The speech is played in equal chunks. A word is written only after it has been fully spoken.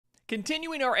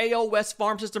Continuing our AL West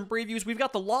farm system previews, we've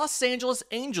got the Los Angeles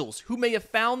Angels, who may have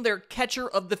found their catcher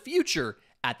of the future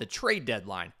at the trade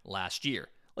deadline last year.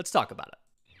 Let's talk about it.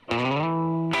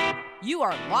 You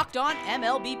are Locked On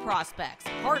MLB Prospects,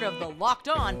 part of the Locked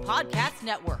On Podcast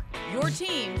Network, your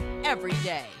team every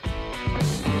day.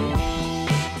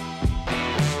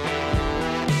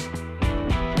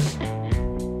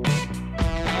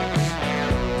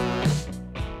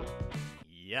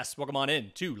 Yes, welcome on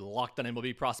in to Locked On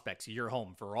MLB Prospects, your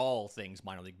home for all things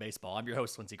minor league baseball. I'm your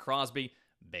host, Lindsey Crosby,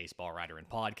 baseball writer and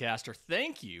podcaster.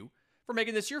 Thank you for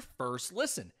making this your first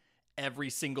listen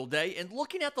every single day and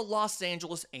looking at the Los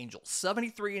Angeles Angels.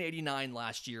 73-89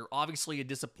 last year. Obviously a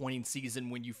disappointing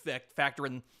season when you factor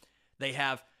in they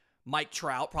have Mike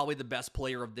Trout, probably the best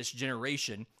player of this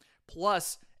generation,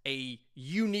 plus a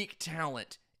unique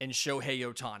talent in Shohei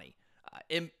Ohtani.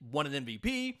 Won an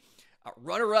MVP,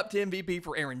 runner-up to MVP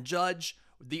for Aaron Judge,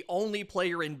 the only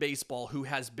player in baseball who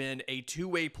has been a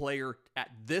two-way player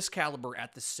at this caliber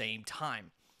at the same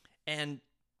time. And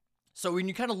so when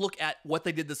you kind of look at what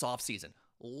they did this offseason,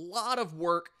 a lot of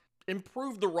work,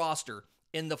 improved the roster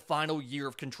in the final year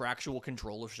of contractual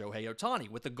control of Shohei Ohtani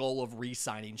with the goal of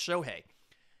re-signing Shohei.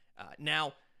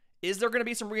 Now, is there going to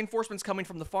be some reinforcements coming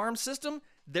from the farm system?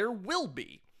 There will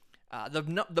be.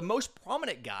 The most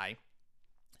prominent guy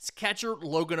is catcher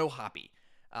Logan Ohtani,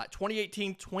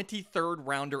 2018 23rd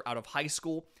rounder out of high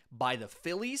school by the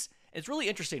Phillies. And it's really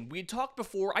interesting. We had talked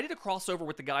before. I did a crossover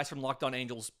with the guys from Locked On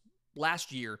Angels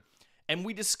last year, and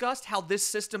we discussed how this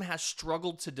system has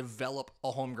struggled to develop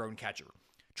a homegrown catcher.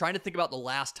 Trying to think about the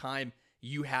last time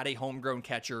you had a homegrown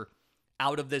catcher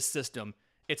out of this system.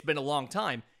 It's been a long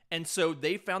time. And so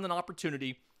they found an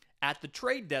opportunity at the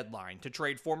trade deadline to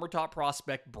trade former top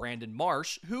prospect Brandon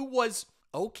Marsh, who was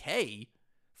okay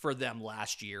for them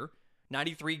last year.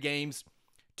 93 games,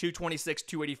 226,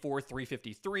 284,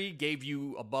 353, gave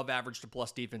you above average to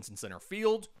plus defense in center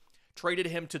field. Traded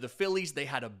him to the Phillies. They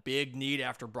had a big need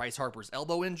after Bryce Harper's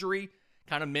elbow injury.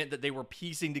 Kind of meant that they were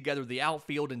piecing together the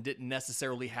outfield and didn't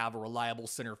necessarily have a reliable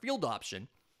center field option.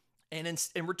 And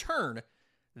in return,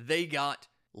 they got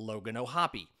Logan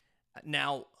Ohtani.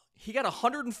 Now, he got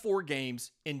 104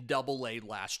 games in Double-A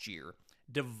last year,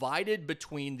 divided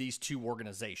between these two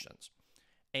organizations.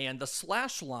 And the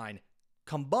slash line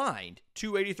combined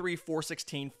 283,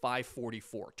 416,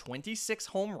 544, 26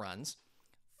 home runs,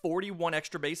 41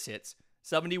 extra base hits,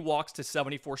 70 walks to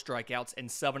 74 strikeouts,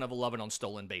 and 7 of 11 on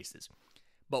stolen bases.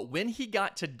 But when he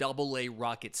got to Double-A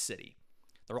Rocket City,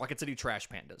 the Rocket City Trash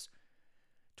Pandas,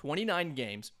 29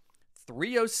 games,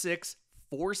 306,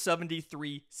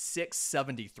 473,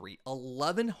 673,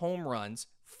 11 home runs,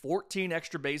 14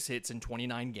 extra base hits in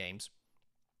 29 games.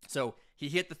 So he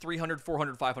hit the 300,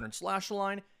 400, 500 slash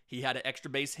line. He had an extra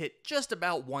base hit just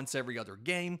about once every other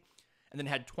game, and then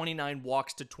had 29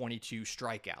 walks to 22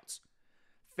 strikeouts.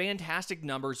 Fantastic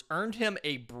numbers. Earned him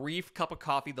a brief cup of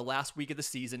coffee the last week of the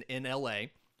season in LA.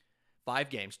 5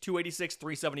 games, 286,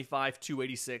 375,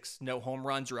 286, no home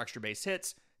runs or extra base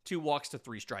hits, 2 walks to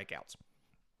 3 strikeouts.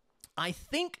 I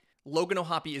think Logan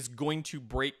Ohtani is going to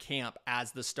break camp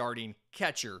as the starting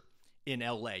catcher in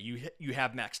LA. You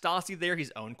have Max Stassi there.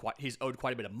 He's owed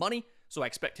quite a bit of money, so I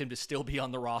expect him to still be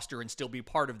on the roster and still be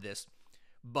part of this.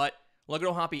 But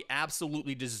Logan Ohtani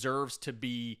absolutely deserves to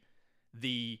be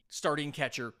the starting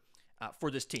catcher for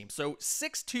this team. So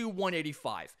 6'2",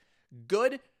 185.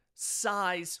 Good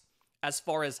size as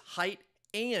far as height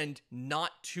and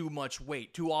not too much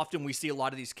weight. Too often we see a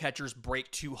lot of these catchers break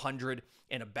 200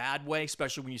 in a bad way,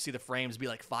 especially when you see the frames be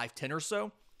like 5'10 or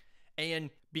so. And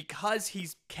because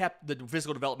he's kept the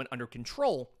physical development under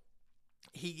control,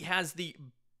 he has the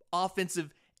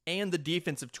offensive and the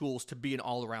defensive tools to be an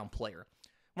all-around player.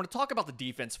 I want to talk about the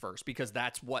defense first because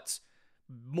that's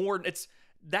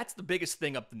that's the biggest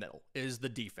thing up the middle is the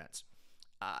defense.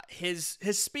 His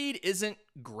speed isn't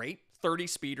great, 30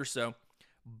 speed or so,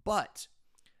 but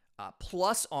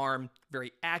plus arm,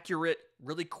 very accurate,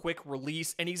 really quick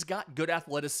release, and he's got good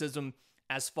athleticism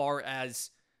as far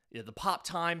as the pop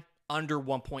time, under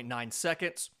 1.9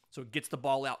 seconds, so it gets the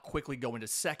ball out quickly going to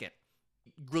second.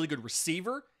 Really good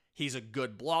receiver. He's a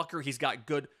good blocker. He's got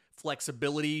good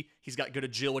flexibility. He's got good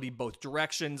agility both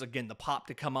directions. Again, the pop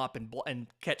to come up and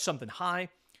catch something high.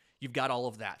 You've got all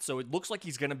of that. So it looks like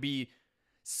he's going to be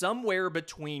somewhere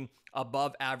between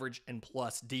above average and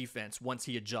plus defense once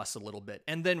he adjusts a little bit.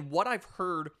 And then what I've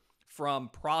heard from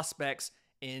prospects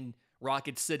in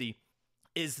Rocket City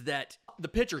is that the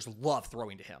pitchers love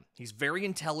throwing to him. He's very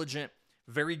intelligent,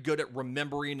 very good at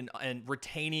remembering and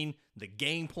retaining the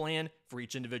game plan for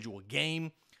each individual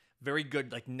game. Very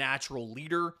good, natural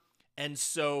leader. And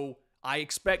so I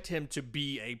expect him to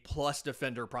be a plus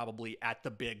defender probably at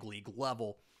the big league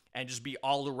level and just be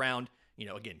all around,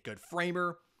 again, good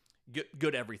framer,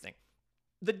 good everything.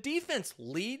 The defense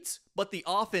leads, but the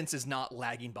offense is not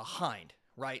lagging behind,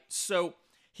 right? So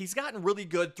he's gotten really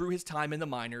good through his time in the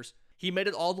minors. He made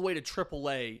it all the way to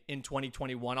AAA in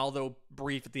 2021, although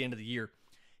brief at the end of the year.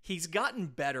 He's gotten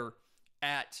better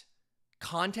at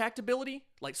contact ability,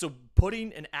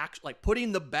 putting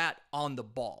the bat on the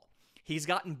ball. He's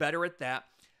gotten better at that.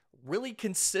 Really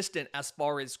consistent as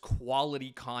far as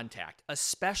quality contact,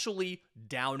 especially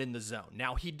down in the zone.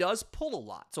 Now, he does pull a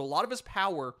lot. So a lot of his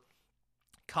power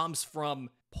comes from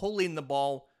pulling the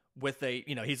ball with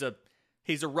he's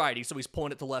a righty, so he's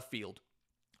pulling it to left field.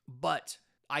 But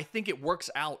I think it works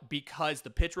out because the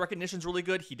pitch recognition is really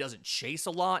good. He doesn't chase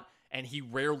a lot, and he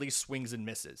rarely swings and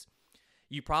misses.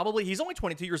 He's only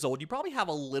 22 years old. You probably have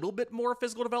a little bit more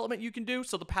physical development you can do,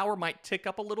 so the power might tick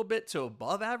up a little bit to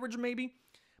above average maybe.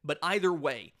 But either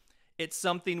way, it's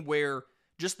something where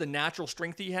just the natural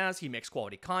strength he has, he makes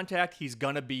quality contact. He's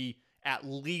going to be at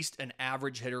least an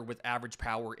average hitter with average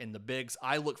power in the bigs.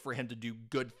 I look for him to do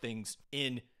good things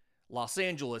in Los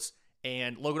Angeles.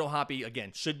 And Logan Ohtani,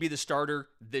 again, should be the starter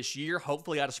this year,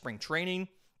 hopefully out of spring training.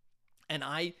 And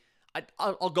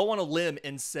I'll go on a limb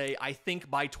and say I think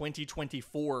by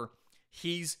 2024,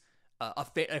 he's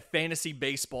a fantasy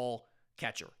baseball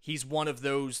catcher. He's one of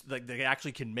those that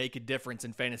actually can make a difference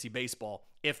in fantasy baseball,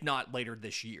 if not later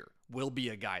this year. Will be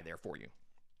a guy there for you.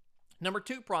 Number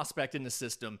 2 prospect in the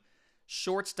system,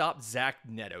 shortstop Zach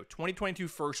Neto, 2022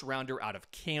 first rounder out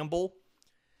of Campbell.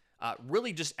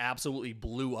 Really just absolutely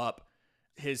blew up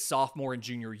his sophomore and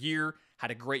junior year.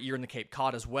 Had a great year in the Cape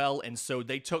Cod as well, and so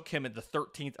they took him at the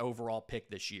 13th overall pick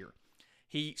this year.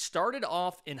 He started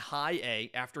off in high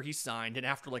A after he signed, and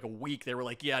after like a week, they were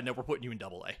like, yeah, no, we're putting you in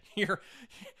double A.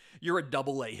 You're a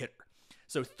double A hitter.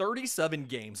 So 37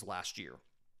 games last year,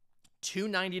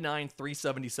 299,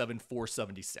 377,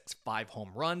 476, 5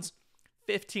 home runs,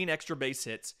 15 extra base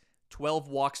hits, 12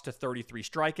 walks to 33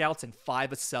 strikeouts, and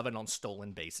 5 of 7 on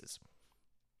stolen bases.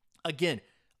 Again,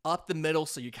 up the middle,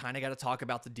 so you kind of got to talk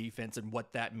about the defense and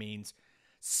what that means.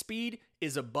 Speed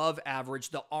is above average.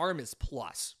 The arm is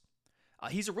plus.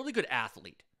 He's a really good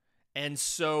athlete, and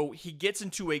so he gets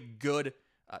into a good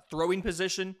throwing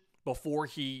position before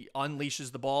he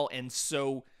unleashes the ball, and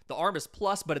so the arm is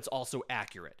plus, but it's also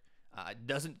accurate.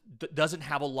 Doesn't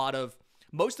have a lot of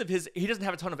he doesn't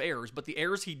have a ton of errors, but the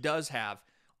errors he does have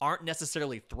aren't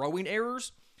necessarily throwing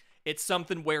errors. It's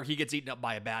something where he gets eaten up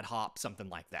by a bad hop, something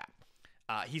like that.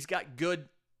 He's got good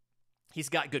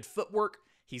footwork.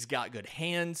 He's got good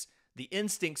hands. The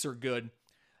instincts are good.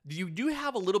 You do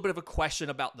have a little bit of a question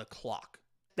about the clock.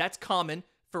 That's common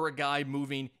for a guy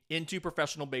moving into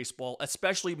professional baseball,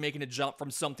 especially making a jump from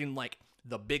something like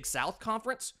the Big South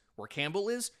Conference, where Campbell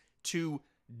is, to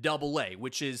Double A,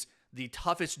 which is the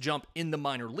toughest jump in the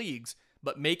minor leagues,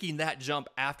 but making that jump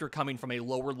after coming from a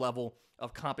lower level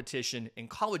of competition in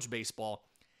college baseball,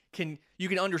 you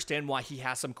can understand why he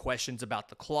has some questions about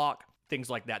the clock, things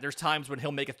like that. There's times when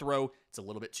he'll make a throw, it's a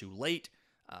little bit too late,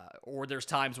 or there's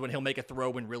times when he'll make a throw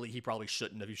when really he probably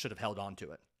shouldn't have. He should have held on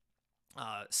to it.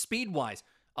 Speed-wise,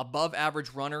 above average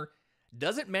runner,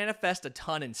 doesn't manifest a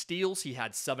ton in steals. He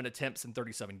had 7 attempts in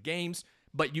 37 games,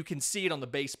 but you can see it on the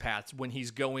base paths when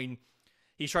he's trying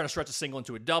to stretch a single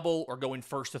into a double or going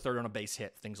first to third on a base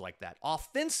hit, things like that.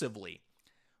 Offensively,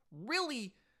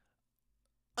 really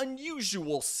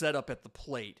unusual setup at the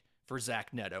plate for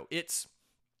Zach Neto. It's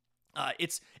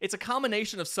a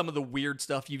combination of some of the weird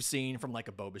stuff you've seen from like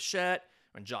a Bo Bichette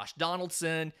and Josh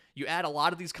Donaldson. You add a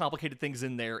lot of these complicated things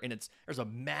in there, and there's a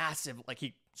massive,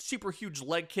 super huge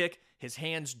leg kick. His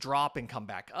hands drop and come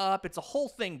back up. It's a whole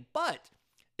thing, but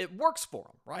it works for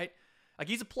him, right? Like,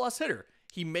 he's a plus hitter.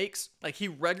 He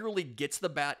regularly gets the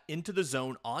bat into the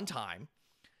zone on time.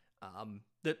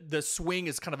 The swing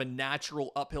is kind of a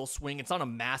natural uphill swing. It's not a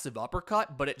massive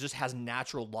uppercut, but it just has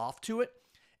natural loft to it.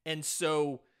 And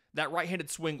so that right-handed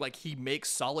swing, he makes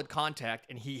solid contact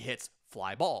and he hits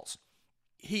fly balls.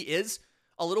 He is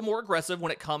a little more aggressive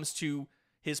when it comes to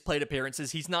his plate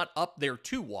appearances. He's not up there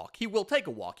to walk. He will take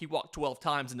a walk. He walked 12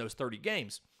 times in those 30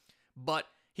 games, but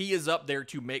he is up there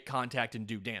to make contact and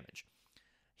do damage.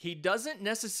 He doesn't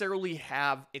necessarily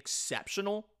have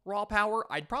exceptional raw power.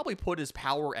 I'd probably put his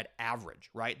power at average,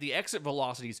 right? The exit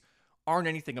velocities aren't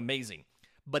anything amazing,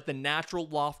 but the natural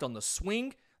loft on the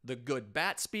swing, the good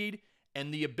bat speed,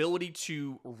 and the ability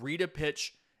to read a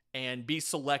pitch and be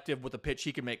selective with a pitch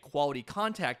he can make quality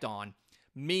contact on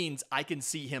means I can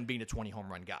see him being a 20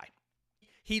 home run guy.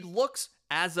 He looks,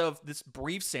 as of this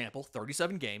brief sample,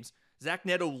 37 games, Zach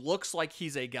Neto looks like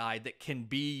he's a guy that can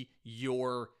be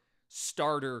your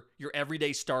starter, your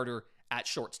everyday starter at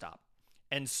shortstop.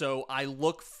 And so I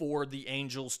look for the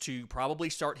Angels to probably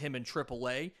start him in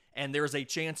AAA, and there's a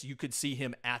chance you could see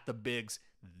him at the bigs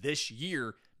this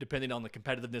year, depending on the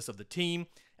competitiveness of the team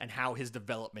and how his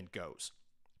development goes.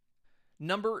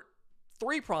 Number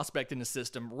 3 prospect in the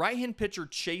system, right-hand pitcher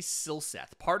Chase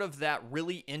Silseth, part of that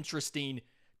really interesting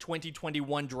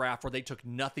 2021 draft where they took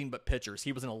nothing but pitchers.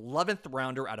 He was an 11th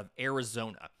rounder out of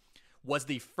Arizona, was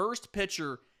the first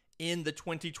pitcher in the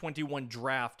 2021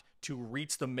 draft to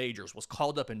reach the majors, was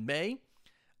called up in May,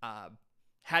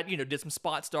 did some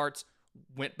spot starts,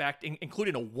 went back,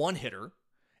 including a one-hitter,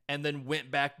 and then went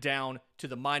back down to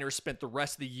the minors, spent the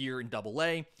rest of the year in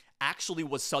AA, actually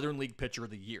was Southern League Pitcher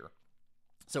of the Year.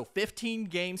 So 15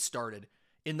 games started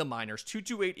in the minors,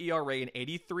 2.28 ERA in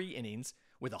 83 innings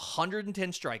with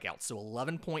 110 strikeouts, so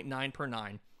 11.9 per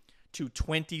 9, to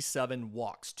 27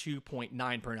 walks,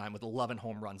 2.9 per 9 with 11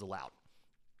 home runs allowed.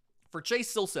 For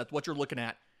Chase Silseth, what you're looking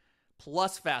at,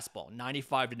 plus fastball,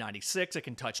 95 to 96. It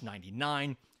can touch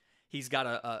 99. He's got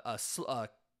a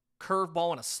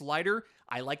curveball and a slider.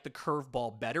 I like the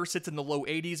curveball better. Sits in the low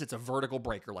 80s. It's a vertical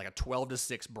breaker, like a 12 to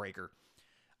 6 breaker.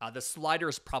 The slider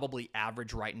is probably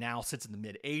average right now. Sits in the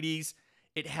mid 80s.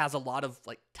 It has a lot of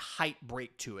tight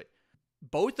break to it.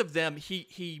 Both of them,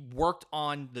 he worked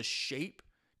on the shape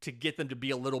to get them to be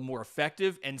a little more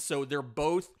effective. And so they're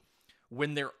both,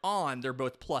 when they're on, they're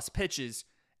both plus pitches.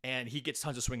 And he gets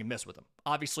tons of swing and miss with them.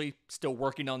 Obviously, still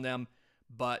working on them,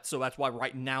 but so that's why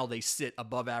right now they sit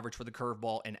above average for the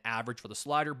curveball and average for the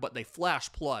slider, but they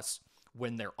flash plus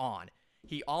when they're on.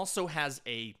 He also has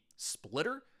a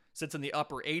splitter, sits in the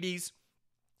upper 80s,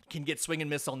 can get swing and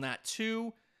miss on that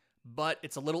too, but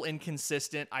it's a little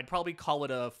inconsistent. I'd probably call it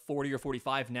a 40 or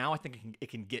 45 now. I think it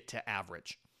can get to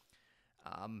average.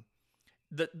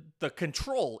 The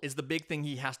control is the big thing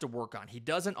he has to work on. He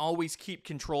doesn't always keep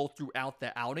control throughout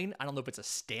the outing. I don't know if it's a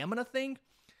stamina thing,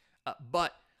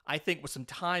 but I think with some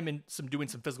time and doing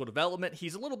some physical development,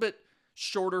 he's a little bit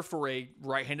shorter for a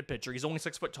right-handed pitcher. He's only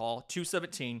 6 foot tall,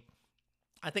 217.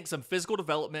 I think some physical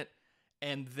development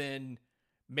and then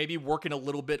maybe working a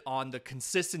little bit on the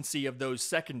consistency of those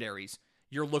secondaries.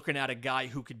 You're looking at a guy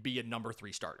who could be a number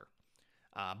 3 starter.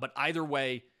 But either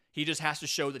way, he just has to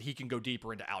show that he can go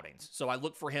deeper into outings. So I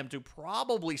look for him to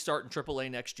probably start in AAA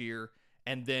next year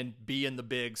and then be in the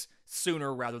bigs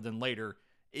sooner rather than later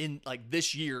in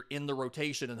this year in the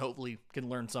rotation, and hopefully can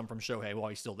learn some from Shohei while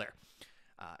he's still there.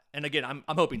 And again, I'm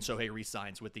hoping Shohei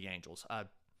re-signs with the Angels.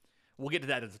 We'll get to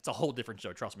that. It's a whole different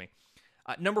show, trust me.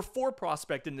 Number 4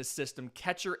 prospect in this system,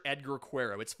 catcher Edgar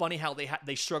Quero. It's funny how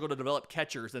they struggle to develop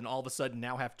catchers and all of a sudden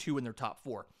now have 2 in their top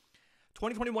 4.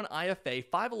 2021 IFA,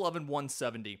 5'11",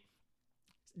 170.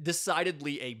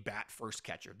 Decidedly a bat-first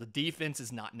catcher. The defense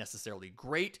is not necessarily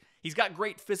great. He's got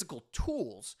great physical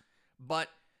tools, but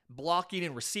blocking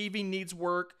and receiving needs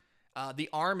work. The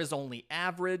arm is only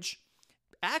average.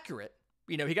 Accurate.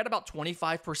 He got about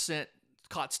 25%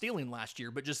 caught stealing last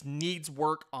year, but just needs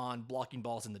work on blocking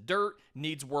balls in the dirt,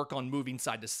 needs work on moving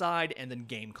side to side, and then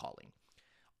game calling.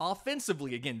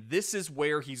 Offensively, again, this is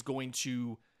where he's going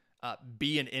to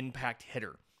be an impact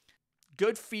hitter.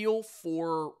 Good feel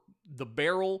for the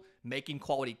barrel, making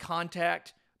quality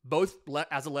contact, both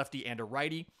as a lefty and a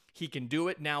righty. He can do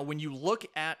it. Now, when you look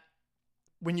at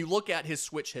his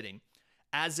switch hitting,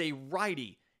 as a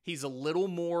righty, he's a little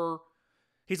more,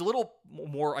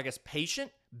 I guess,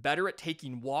 patient, better at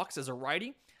taking walks as a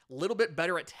righty, a little bit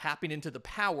better at tapping into the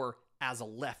power as a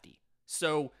lefty.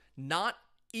 So not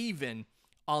even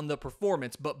on the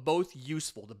performance, but both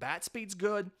useful. The bat speed's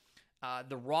good.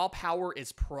 The raw power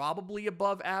is probably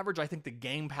above average. I think the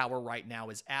game power right now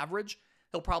is average.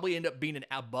 He'll probably end up being an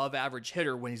above average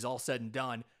hitter when he's all said and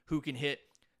done, who can hit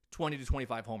 20 to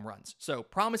 25 home runs. So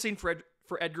promising for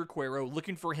Edgar Quero,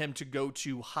 looking for him to go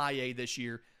to high A this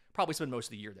year, probably spend most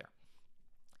of the year there.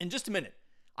 In just a minute,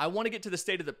 I want to get to the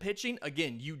state of the pitching.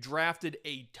 Again, you drafted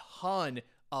a ton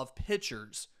of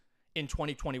pitchers in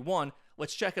 2021.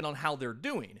 Let's check in on how they're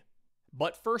doing.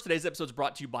 But first, today's episode is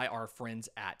brought to you by our friends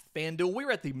at FanDuel.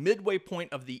 We're at the midway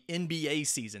point of the NBA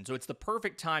season, so it's the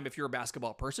perfect time if you're a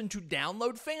basketball person to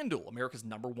download FanDuel, America's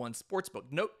 #1 sportsbook.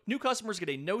 New customers get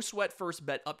a no-sweat first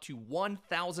bet up to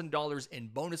 $1,000 in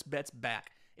bonus bets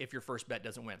back if your first bet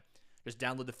doesn't win. Just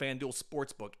download the FanDuel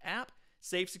Sportsbook app.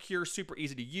 Safe, secure, super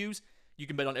easy to use. You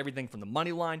can bet on everything from the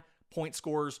money line, point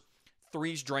scores,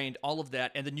 threes drained, all of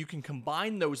that, and then you can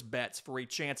combine those bets for a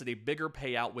chance at a bigger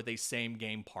payout with a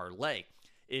same-game parlay.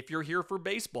 If you're here for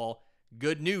baseball,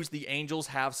 good news, the Angels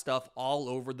have stuff all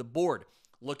over the board.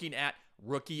 Looking at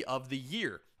Rookie of the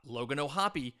Year, Logan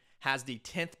Ohtani has the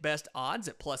 10th best odds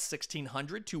at plus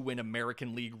 1,600 to win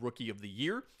American League Rookie of the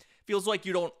Year. Feels like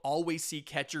you don't always see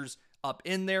catchers up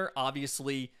in there.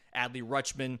 Obviously, Adley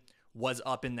Rutschman was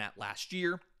up in that last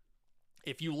year.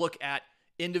 If you look at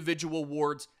individual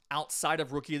awards outside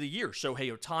of Rookie of the Year,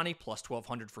 Shohei Ohtani plus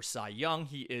 1,200 for Cy Young.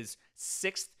 He is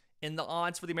 6th in the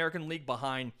odds for the American League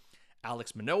behind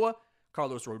Alex Manoah,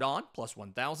 Carlos Rodon plus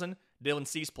 1,000, Dylan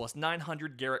Cease plus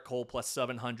 900, Garrett Cole plus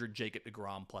 700, Jacob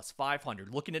deGrom plus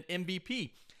 500. Looking at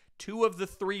MVP, 2 of the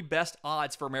 3 best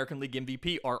odds for American League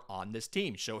MVP are on this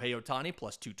team. Shohei Ohtani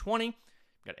plus 220, we've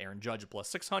got Aaron Judge at plus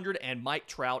 600, and Mike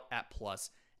Trout at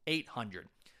plus 800.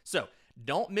 So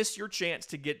don't miss your chance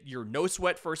to get your no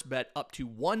sweat first bet up to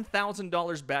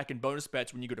 $1,000 back in bonus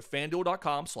bets when you go to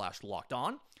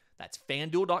FanDuel.com/lockedon. That's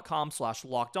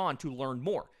FanDuel.com/lockedon to learn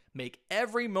more. Make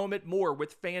every moment more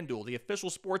with FanDuel, the official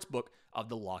sportsbook of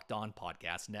the Locked On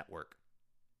Podcast Network.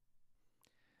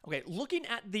 Okay, looking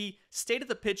at the state of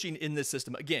the pitching in this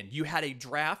system, again, you had a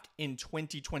draft in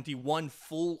 2021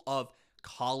 full of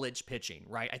college pitching,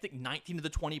 right? I think 19 of the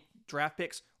 20 draft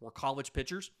picks were college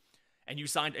pitchers, and you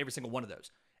signed every single one of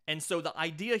those. And so the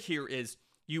idea here is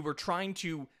you were trying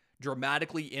to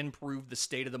dramatically improve the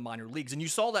state of the minor leagues. And you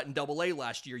saw that in AA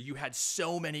last year. You had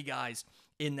so many guys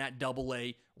in that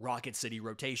AA Rocket City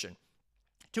rotation.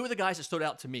 2 of the guys that stood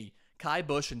out to me, Kai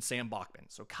Bush and Sam Bachman.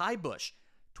 So Kai Bush,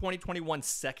 2021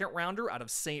 second rounder out of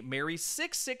St. Mary's,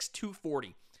 6'6",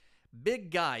 240.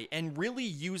 Big guy, and really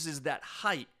uses that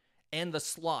height and the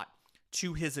slot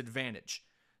to his advantage.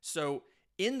 So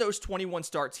in those 21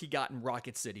 starts he got in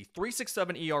Rocket City,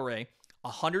 3.67 ERA,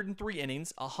 103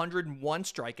 innings, 101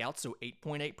 strikeouts, so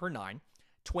 8.8 per 9,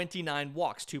 29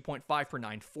 walks, 2.5 per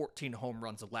 9, 14 home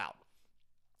runs allowed.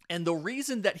 And the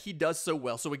reason that he does so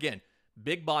well, so again,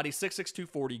 big body, 6'6",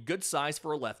 240, good size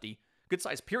for a lefty, good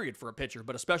size period for a pitcher,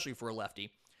 but especially for a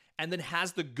lefty, and then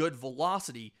has the good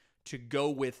velocity to go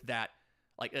with that,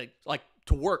 like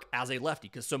to work as a lefty,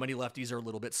 because so many lefties are a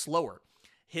little bit slower.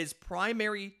 His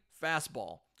primary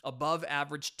fastball, above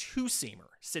average two-seamer,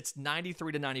 sits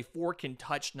 93 to 94, can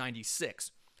touch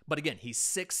 96. But again, he's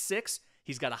 6'6",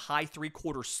 he's got a high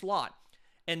three-quarter slot,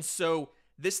 and so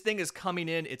this thing is coming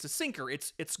in, it's a sinker,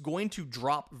 it's going to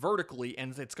drop vertically,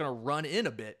 and it's going to run in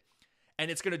a bit,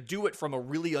 and it's going to do it from a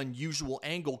really unusual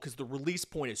angle because the release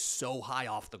point is so high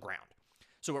off the ground.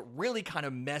 So it really kind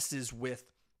of messes with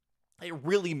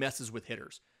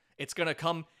hitters. It's going to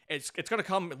come,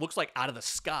 it looks like out of the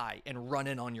sky and run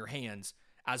in on your hands,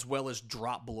 as well as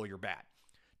drop below your bat.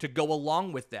 To go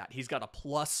along with that, he's got a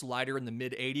plus slider in the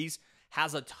mid-80s,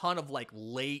 has a ton of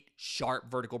late, sharp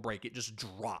vertical break. It just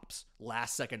drops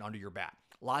last second under your bat.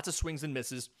 Lots of swings and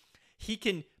misses. He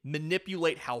can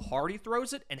manipulate how hard he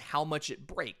throws it and how much it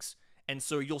breaks. And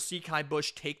so you'll see Kai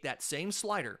Bush take that same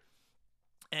slider,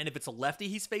 and if it's a lefty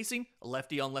he's facing, a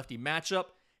lefty-on-lefty matchup,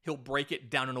 he'll break it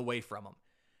down and away from him.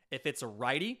 If it's a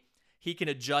righty, he can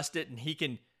adjust it and he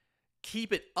can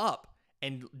keep it up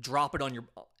and drop it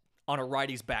on a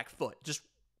righty's back foot. Just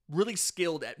really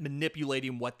skilled at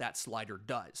manipulating what that slider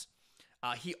does.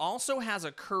 He also has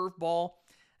a curveball.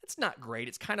 It's not great.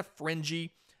 It's kind of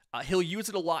fringy. He'll use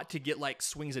it a lot to get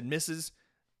swings and misses.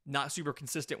 Not super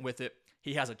consistent with it.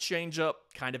 He has a changeup,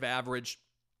 kind of average.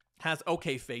 Has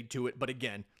okay fade to it, but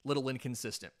again, little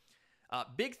inconsistent.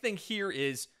 Big thing here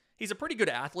is he's a pretty good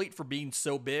athlete for being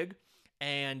so big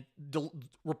and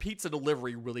repeats the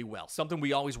delivery really well. Something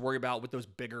we always worry about with those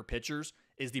bigger pitchers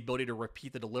is the ability to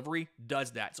repeat the delivery.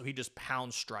 Does that, so he just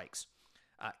pounds strikes.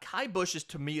 Kai Bush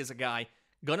to me is a guy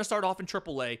going to start off in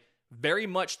AAA. Very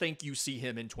much think you see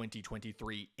him in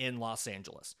 2023 in Los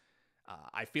Angeles.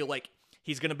 I feel like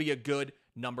he's going to be a good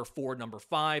number 4, number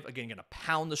 5. Again, going to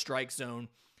pound the strike zone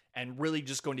and really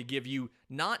just going to give you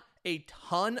not a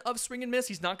ton of swing and miss.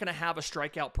 He's not going to have a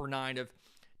strikeout per 9 of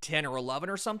 10 or 11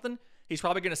 or something. He's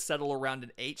probably going to settle around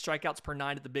an 8 strikeouts per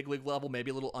 9 at the big league level, maybe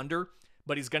a little under,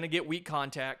 but he's going to get weak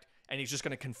contact, and he's just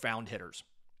going to confound hitters.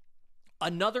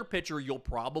 Another pitcher you'll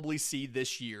probably see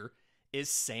this year is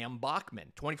Sam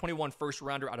Bachman, 2021 first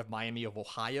rounder out of Miami of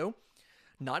Ohio.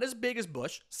 Not as big as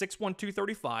Bush, 6'1",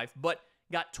 235, but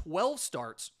got 12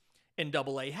 starts in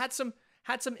AA.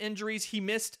 Had some injuries. He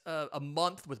missed a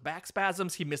month with back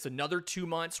spasms. He missed another 2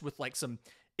 months with some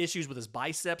issues with his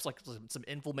biceps, some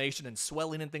inflammation and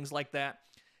swelling and things like that.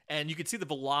 And you could see the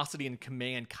velocity and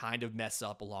command kind of mess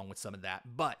up along with some of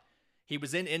that. But he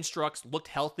was in Instructs, looked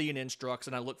healthy in Instructs,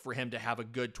 and I look for him to have a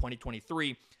good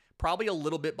 2023. Probably a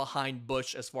little bit behind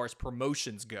Bush as far as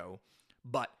promotions go,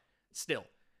 but still.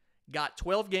 Got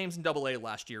 12 games in AA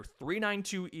last year,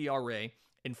 3.92 ERA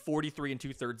in 43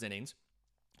 2/3 innings,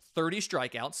 30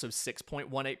 strikeouts, so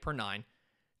 6.18 per 9,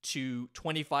 to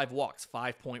 25 walks,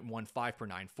 5.15 per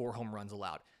 9, 4 home runs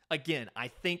allowed. Again, I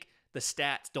think the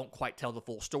stats don't quite tell the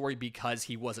full story because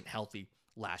he wasn't healthy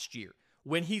last year.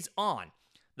 When he's on,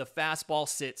 the fastball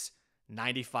sits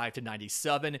 95 to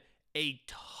 97, a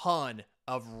ton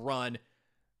of run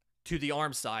to the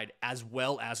arm side as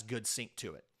well as good sink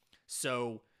to it.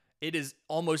 So it is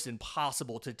almost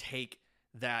impossible to take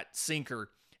that sinker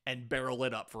and barrel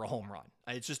it up for a home run.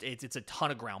 It's a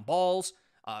ton of ground balls.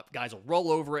 Guys will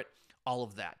roll over it, all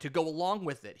of that. To go along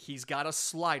with it, he's got a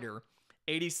slider,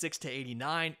 86 to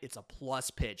 89. It's a plus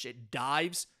pitch. It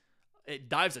dives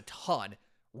a ton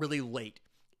really late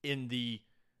in the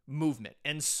movement.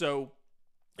 And so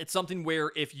it's something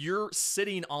where if you're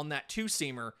sitting on that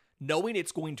two-seamer, knowing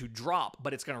it's going to drop,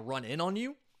 but it's going to run in on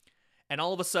you, and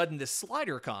all of a sudden this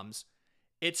slider comes,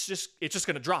 it's just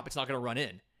going to drop. It's not going to run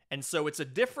in. And so it's a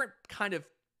different kind of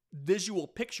visual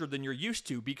picture than you're used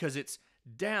to because it's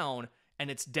down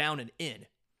and it's down and in.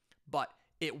 But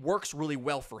it works really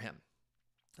well for him.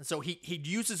 And so he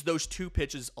uses those two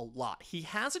pitches a lot. He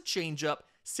has a changeup,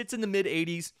 sits in the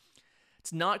mid-80s.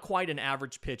 It's not quite an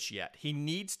average pitch yet. He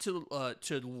needs to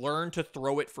learn to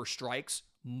throw it for strikes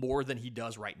more than he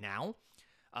does right now.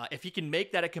 If he can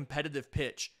make that a competitive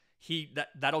pitch,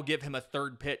 that'll give him a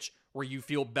third pitch where you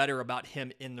feel better about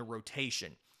him in the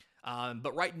rotation.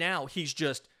 But right now, he's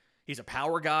a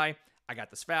power guy. I got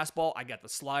this fastball. I got the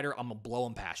slider. I'm going to blow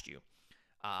him past you.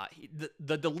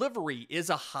 The delivery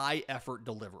is a high-effort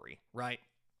delivery, right?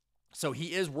 So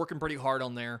he is working pretty hard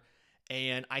on there,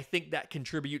 and I think that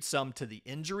contributes some to the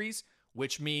injuries,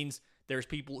 which means there's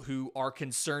people who are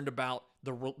concerned about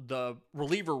the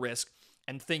reliever risk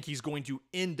and think he's going to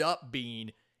end up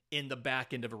being in the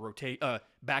back end of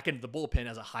back end of the bullpen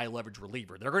as a high-leverage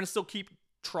reliever. They're going to still keep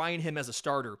trying him as a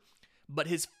starter, but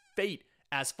his fate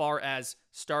as far as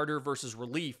starter versus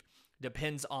relief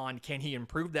depends on can he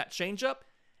improve that changeup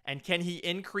and can he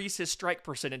increase his strike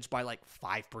percentage by like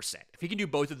 5%. If he can do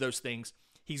both of those things,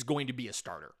 he's going to be a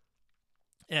starter.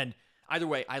 And either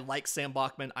way, I like Sam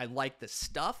Bachman. I like the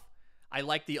stuff. I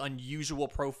like the unusual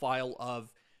profile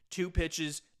of two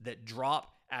pitches that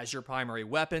drop as your primary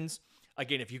weapons.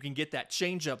 Again, if you can get that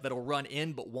changeup that'll run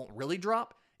in but won't really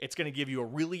drop, it's going to give you a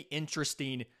really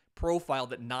interesting profile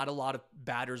that not a lot of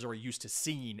batters are used to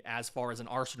seeing as far as an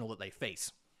arsenal that they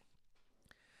face.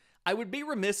 I would be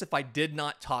remiss if I did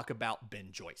not talk about Ben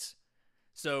Joyce.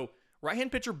 So,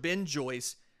 right-hand pitcher Ben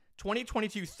Joyce,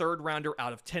 2022 third rounder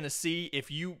out of Tennessee. If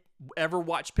you ever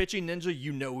watch Pitching Ninja,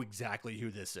 you know exactly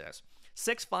who this is.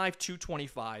 6'5",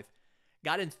 225.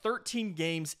 Got in 13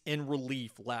 games in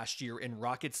relief last year in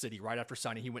Rocket City right after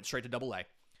signing. He went straight to AA.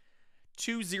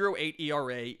 2.08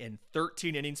 ERA in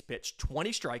 13 innings pitched,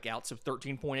 20 strikeouts of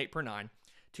 13.8 per 9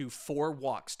 to 4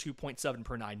 walks, 2.7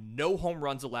 per 9, no home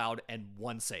runs allowed, and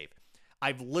 1 save.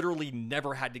 I've literally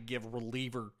never had to give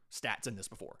reliever stats in this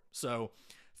before, so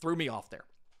threw me off there.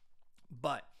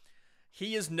 But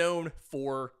he is known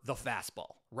for the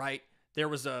fastball, right? There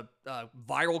was a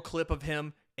viral clip of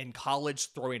him in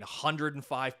college throwing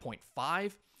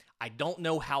 105.5. I don't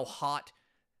know how hot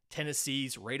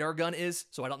Tennessee's radar gun is,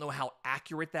 so I don't know how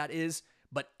accurate that is,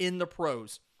 but in the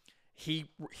pros, he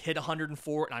hit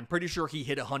 104, and I'm pretty sure he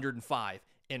hit 105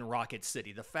 in Rocket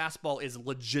City. The fastball is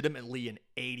legitimately an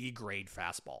 80 grade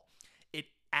fastball. It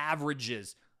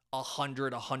averages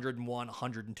 100, 101,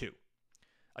 102.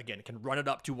 Again, it can run it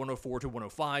up to 104 to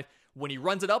 105. When he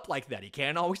runs it up like that, he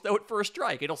can't always throw it for a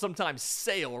strike. It'll sometimes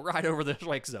sail right over the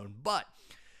strike zone, but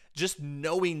just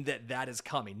knowing that that is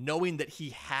coming, knowing that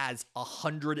he has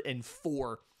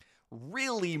 104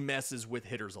 really messes with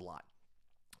hitters a lot.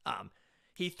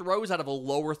 He throws out of a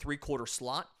lower three-quarter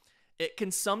slot. It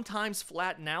can sometimes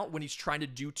flatten out when he's trying to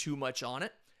do too much on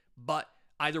it, but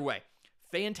either way,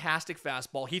 fantastic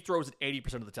fastball. He throws it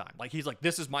 80% of the time. Like, he's like,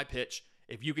 this is my pitch.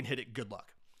 If you can hit it, good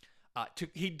luck.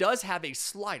 He does have a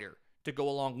slider to go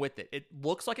along with it. It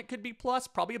looks like it could be plus,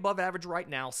 probably above average right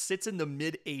now, sits in the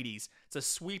mid-80s. It's a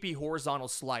sweepy horizontal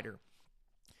slider.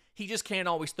 He just can't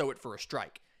always throw it for a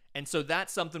strike. And so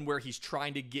that's something where he's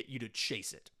trying to get you to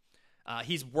chase it.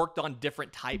 He's worked on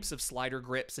different types of slider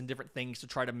grips and different things to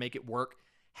try to make it work.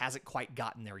 Hasn't quite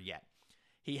gotten there yet.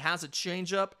 He has a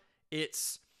changeup.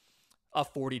 It's a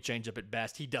 40 changeup at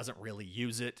best. He doesn't really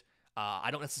use it. I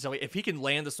don't necessarily, if he can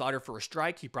land the slider for a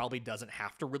strike, he probably doesn't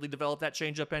have to really develop that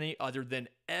changeup any other than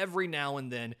every now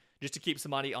and then just to keep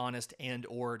somebody honest and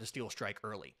or to steal a strike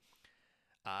early.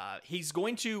 He's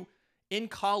going to, in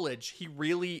college, he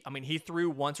threw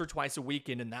once or twice a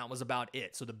weekend and that was about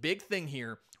it. So the big thing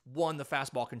here, one, the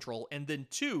fastball control, and then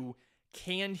two,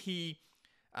 can he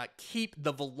keep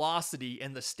the velocity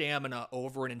and the stamina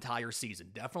over an entire season?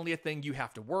 Definitely a thing you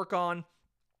have to work on.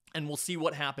 And we'll see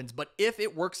what happens. But if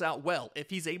it works out well, if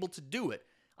he's able to do it,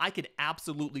 I could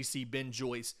absolutely see Ben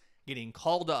Joyce getting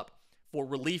called up for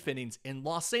relief innings in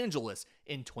Los Angeles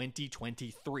in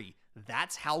 2023.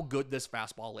 That's how good this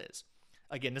fastball is.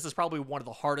 Again, this is probably one of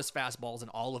the hardest fastballs in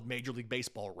all of Major League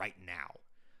Baseball right now.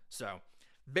 So,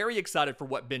 very excited for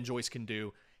what Ben Joyce can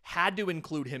do. Had to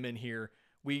include him in here.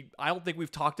 I don't think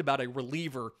we've talked about a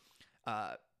reliever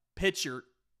pitcher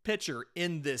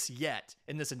in this yet,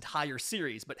 in this entire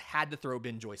series, but had to throw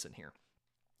Ben Joyce in here.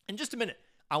 In just a minute,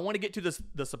 I want to get to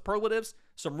the superlatives,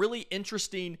 some really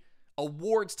interesting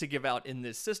awards to give out in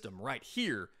this system right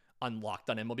here on Locked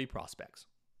on MLB Prospects.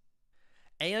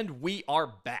 And we are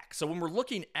back. So when we're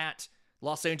looking at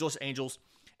Los Angeles Angels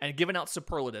and giving out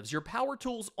superlatives, your power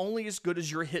tool's only as good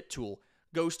as your hit tool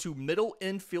goes to middle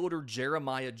infielder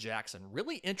Jeremiah Jackson.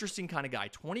 Really interesting kind of guy.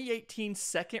 2018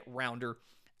 second rounder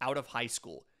out of high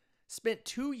school. Spent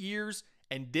 2 years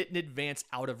and didn't advance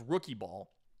out of rookie ball.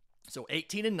 So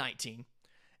 18 and 19.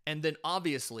 And then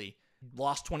obviously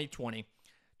lost 2020.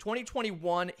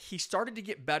 2021, he started to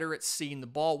get better at seeing the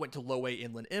ball, went to low A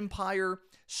Inland Empire,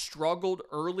 struggled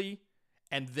early,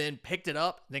 and then picked it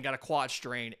up, then got a quad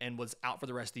strain and was out for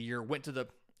the rest of the year. Went to the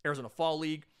Arizona Fall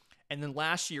League, and then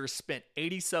last year spent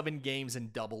 87 games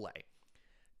in Double-A.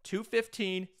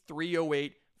 215,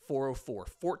 308, 404.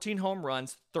 14 home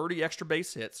runs, 30 extra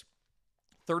base hits,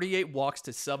 38 walks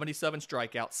to 77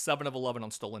 strikeouts, 7 of 11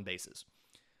 on stolen bases.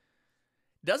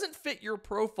 Doesn't fit your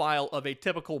profile of a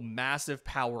typical massive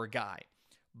power guy,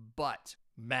 but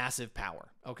massive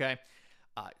power, okay?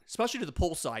 Especially to the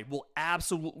pull side, will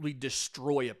absolutely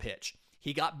destroy a pitch.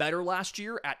 He got better last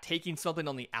year at taking something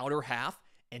on the outer half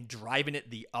and driving it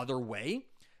the other way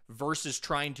versus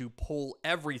trying to pull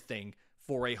everything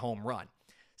for a home run.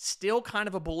 Still kind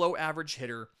of a below average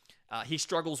hitter. He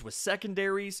struggles with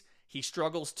secondaries. He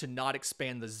struggles to not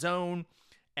expand the zone.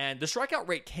 And the strikeout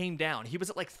rate came down. He was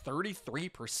at like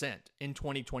 33% in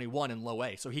 2021 in low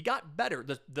A. So he got better.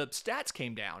 The stats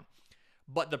came down,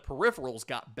 but the peripherals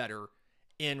got better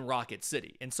in Rocket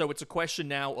City. And so it's a question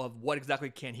now of what exactly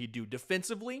can he do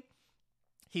defensively.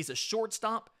 He's a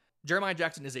shortstop. Jeremiah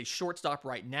Jackson is a shortstop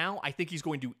right now. I think he's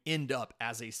going to end up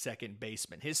as a second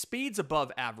baseman. His speed's above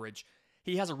average.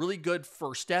 He has a really good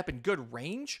first step and good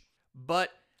range, but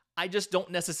I just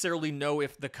don't necessarily know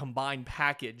if the combined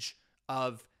package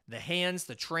of the hands,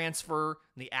 the transfer,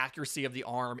 and the accuracy of the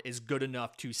arm is good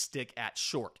enough to stick at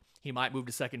short. He might move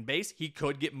to second base. He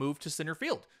could get moved to center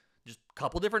field. Just a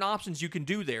couple different options you can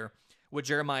do there with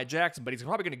Jeremiah Jackson, but he's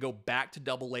probably going to go back to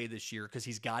Double-A this year because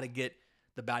he's got to get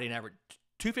the batting average.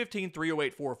 215,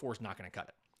 308, 404 is not going to cut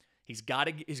it. He's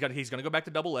going to go back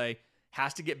to Double-A,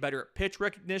 has to get better at pitch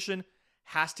recognition,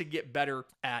 has to get better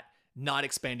at not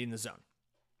expanding the zone.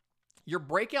 Your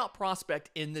breakout prospect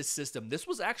in this system, this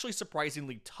was actually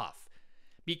surprisingly tough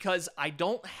because I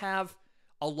don't have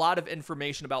a lot of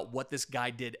information about what this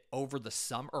guy did over the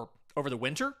summer or over the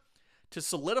winter to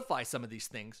solidify some of these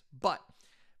things. But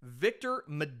Victor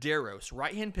Mederzon,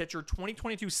 right-hand pitcher,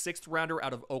 2022 sixth rounder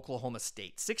out of Oklahoma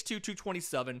State, 6'2",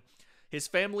 227. His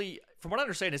family, from what I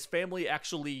understand, his family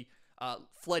actually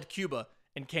fled Cuba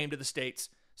and came to the States.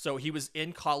 So he was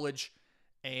in college,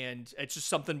 and it's just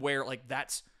something where like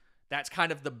that's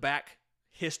kind of the back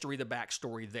history, the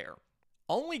backstory there.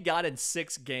 Only got in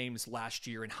 6 games last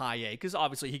year in high A because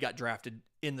obviously he got drafted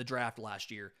in the draft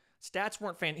last year. Stats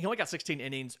weren't he only got 16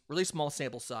 innings, really small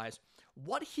sample size.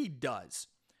 What he does,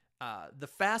 the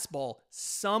fastball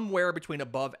somewhere between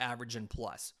above average and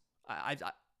plus.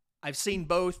 I've seen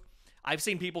both. I've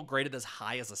seen people graded as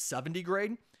high as a 70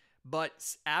 grade,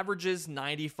 but averages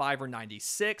 95 or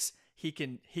 96. He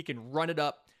can run it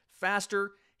up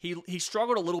faster. He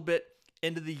struggled a little bit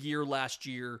into the year last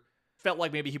year. Felt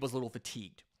like maybe he was a little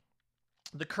fatigued.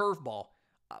 The curveball,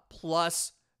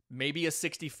 plus maybe a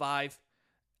 65.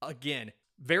 Again,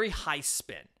 very high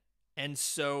spin. And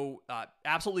so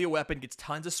absolutely a weapon, gets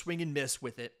tons of swing and miss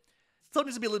with it. Still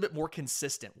needs to be a little bit more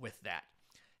consistent with that.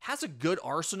 Has a good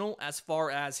arsenal as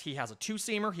far as he has a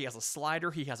two-seamer, he has a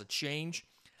slider, he has a change.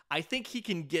 I think he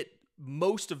can get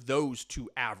most of those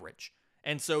to average.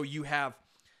 And so you have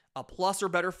a plus or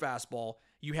better fastball,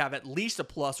 you have at least a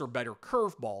plus or better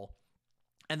curveball,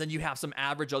 and then you have some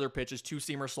average other pitches,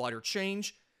 two-seamer, slider,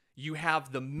 change. You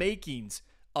have the makings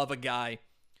of a guy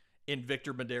in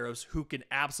Victor Mederzon who can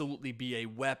absolutely be a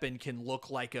weapon, can look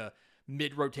like a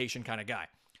mid-rotation kind of guy.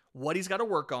 What he's got to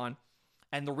work on,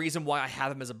 and the reason why I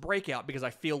have him as a breakout, because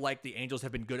I feel like the Angels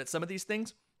have been good at some of these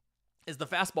things, is the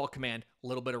fastball command, a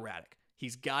little bit erratic.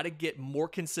 He's got to get more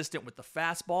consistent with the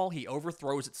fastball. He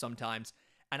overthrows it sometimes.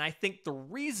 And I think the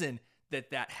reason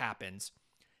that happens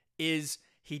is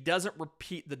he doesn't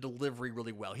repeat the delivery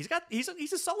really well. He's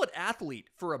a solid athlete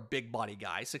for a big body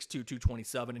guy, 6'2",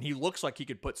 227, and he looks like he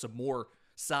could put some more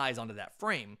size onto that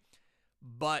frame.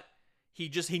 But he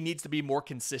needs to be more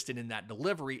consistent in that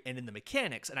delivery and in the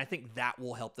mechanics, and I think that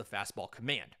will help the fastball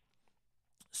command.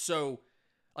 So,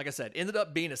 like I said, ended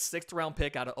up being a 6th-round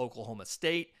pick out of Oklahoma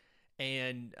State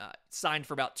and signed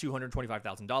for about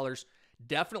 $225,000.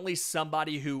 Definitely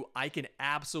somebody who I can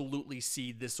absolutely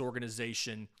see this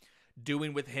organization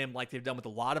doing with him like they've done with a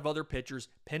lot of other pitchers,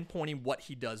 pinpointing what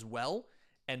he does well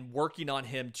and working on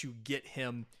him to get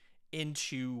him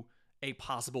into a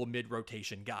possible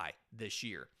mid-rotation guy this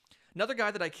year. Another guy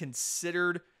that I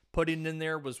considered putting in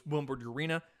there was Wilmer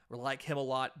Urena. I like him a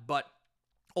lot, but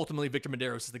ultimately Victor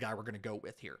Mederzon is the guy we're going to go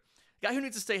with here. Guy who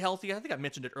needs to stay healthy, I think I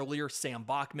mentioned it earlier, Sam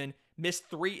Bachman. Missed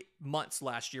 3 months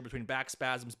last year between back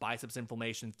spasms, biceps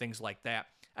inflammation, things like that.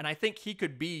 And I think he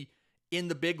could be in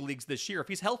the big leagues this year. If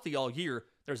he's healthy all year,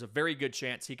 there's a very good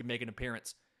chance he can make an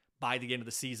appearance by the end of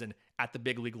the season at the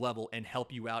big league level and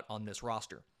help you out on this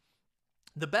roster.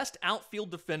 The best outfield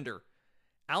defender,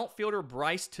 outfielder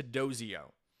Bryce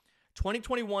Teodosio.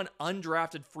 2021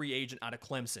 undrafted free agent out of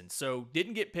Clemson, so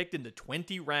didn't get picked into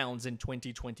 20 rounds in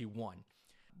 2021.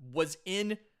 Was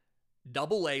in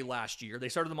Double-A last year. They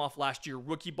started them off last year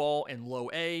rookie ball and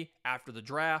low A after the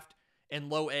draft. And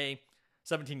low A,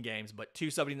 17 games, but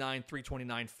 279,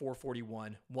 329,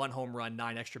 441, 1 home run,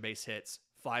 9 extra base hits,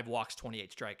 5 walks,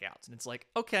 28 strikeouts. And it's like,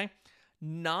 okay,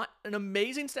 not an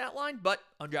amazing stat line, but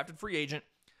undrafted free agent.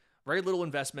 Very little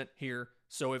investment here.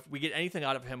 So if we get anything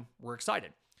out of him, we're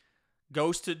excited.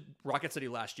 Goes to Rocket City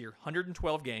last year,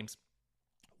 112 games,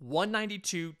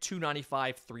 192,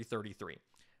 295, 333.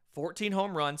 14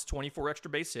 home runs, 24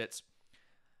 extra base hits,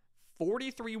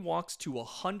 43 walks to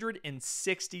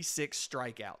 166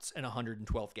 strikeouts in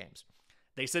 112 games.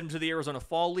 They sent him to the Arizona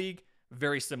Fall League,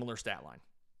 very similar stat line.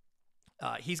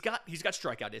 He's got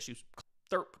strikeout issues.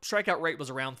 Strikeout rate was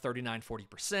around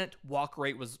 39-40%. Walk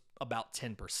rate was about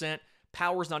 10%.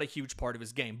 Power's not a huge part of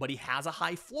his game, but he has a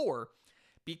high floor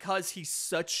because he's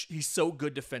so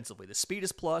good defensively. The speed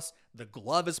is plus, the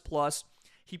glove is plus.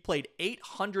 He played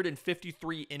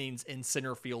 853 innings in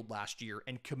center field last year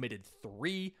and committed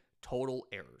 3 total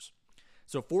errors.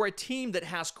 So for a team that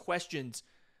has questions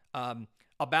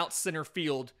about center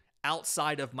field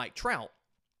outside of Mike Trout,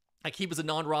 like he was a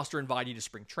non-roster invitee to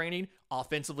spring training.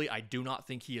 Offensively, I do not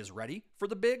think he is ready for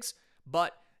the bigs,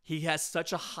 but he has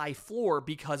such a high floor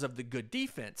because of the good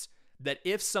defense that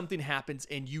if something happens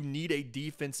and you need a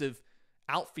defensive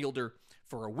outfielder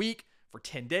for a week, for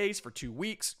 10 days, for 2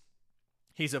 weeks,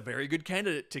 he's a very good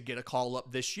candidate to get a call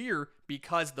up this year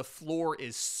because the floor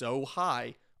is so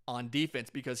high on defense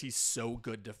because he's so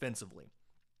good defensively.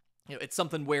 You know, it's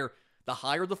something where the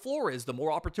higher the floor is, the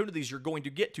more opportunities you're going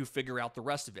to get to figure out the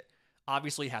rest of it.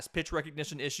 Obviously has pitch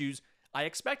recognition issues. I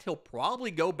expect he'll probably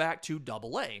go back to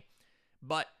Double-A,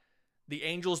 but the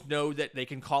Angels know that they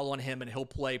can call on him and he'll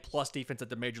play plus defense at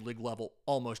the major league level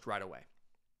almost right away.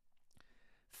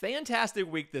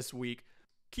 Fantastic week this week.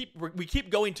 We keep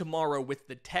going tomorrow with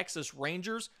the Texas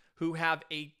Rangers, who have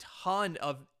a ton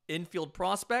of infield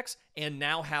prospects and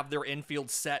now have their infield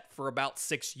set for about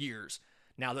 6 years.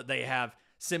 Now that they have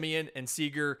Simeon and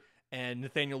Seager and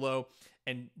Nathaniel Lowe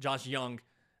and Josh Young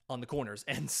on the corners.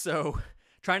 And so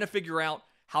trying to figure out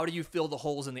how do you fill the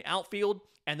holes in the outfield,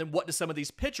 and then what do some of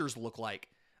these pitchers look like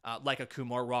a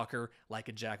Kumar Rocker, like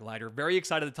a Jack Leiter. Very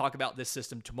excited to talk about this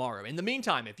system tomorrow. In the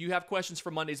meantime, if you have questions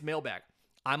for Monday's mailbag,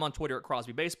 I'm on Twitter at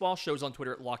Crosby Baseball. Show's on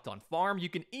Twitter at Locked On Farm. You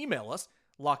can email us,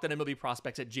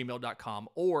 lockedonmlbprospects@gmail.com,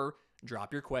 or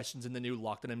drop your questions in the new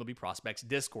Locked On MLB Prospects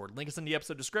Discord. Link is in the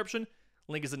episode description.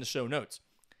 Link is in the show notes.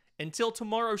 Until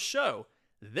tomorrow's show,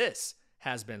 this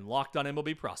has been Locked On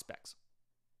MLB Prospects.